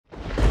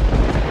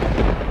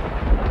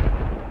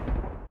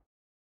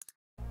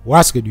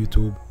What's good,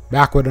 YouTube?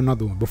 Back with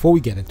another one. Before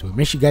we get into it,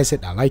 make sure you guys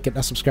hit that like, hit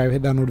that subscribe,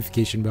 hit that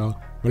notification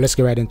bell. But let's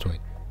get right into it.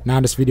 Now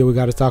in this video we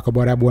got to talk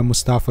about that boy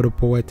Mustafa the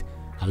poet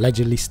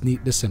allegedly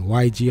sneaked this in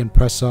YG and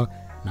Presser.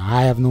 Now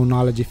I have no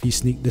knowledge if he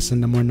sneaked this in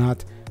them or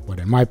not, but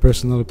in my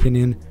personal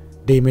opinion,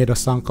 they made a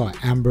song called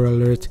Amber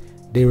Alert.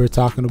 They were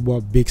talking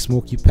about Big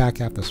Smokey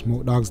Pack after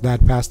Smoke Dogg's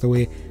dad passed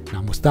away.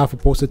 Now Mustafa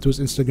posted to his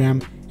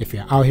Instagram, if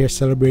you're out here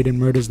celebrating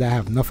murders that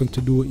have nothing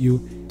to do with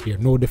you, you're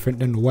no different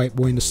than the white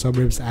boy in the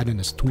suburbs adding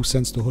his 2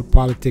 cents to hood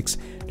politics.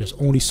 There's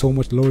only so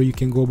much lower you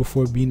can go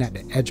before being at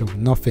the edge of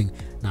nothing.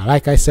 Now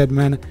like I said,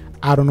 man,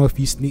 I don't know if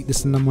he sneaked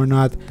this in them or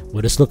not,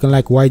 but it's looking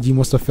like YG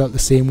must have felt the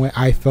same way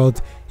I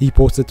felt. He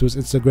posted to his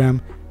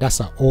Instagram,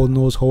 that's an old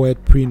nose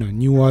hoed pre no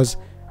new was,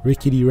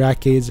 rickety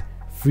rackets,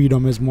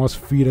 freedom is must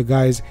free the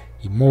guys,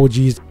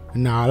 emojis.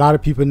 Now a lot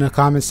of people in the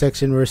comment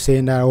section were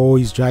saying that, oh,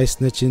 he's dry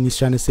snitching, he's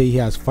trying to say he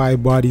has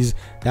 5 bodies.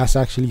 That's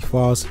actually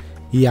false.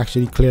 He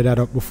actually cleared that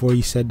up before.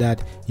 He said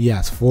that he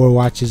has 4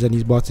 watches and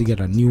he's about to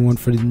get a new one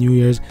for the New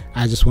Year's.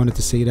 I just wanted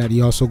to say that.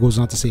 He also goes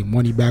on to say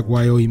money back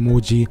YO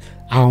emoji.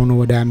 I don't know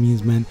what that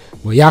means, man,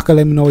 but y'all can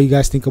let me know what you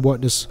guys think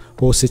about this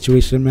whole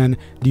situation, man.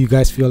 Do you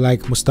guys feel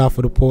like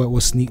Mustafa the poet will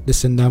sneak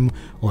this in them,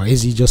 or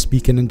is he just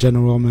speaking in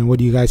general, man? What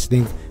do you guys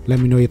think? Let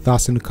me know your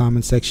thoughts in the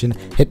comment section.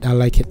 Hit that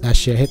like, hit that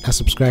share, hit that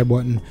subscribe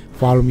button.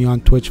 Follow me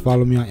on Twitch,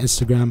 follow me on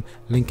Instagram,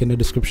 link in the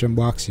description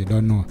box. You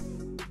don't know.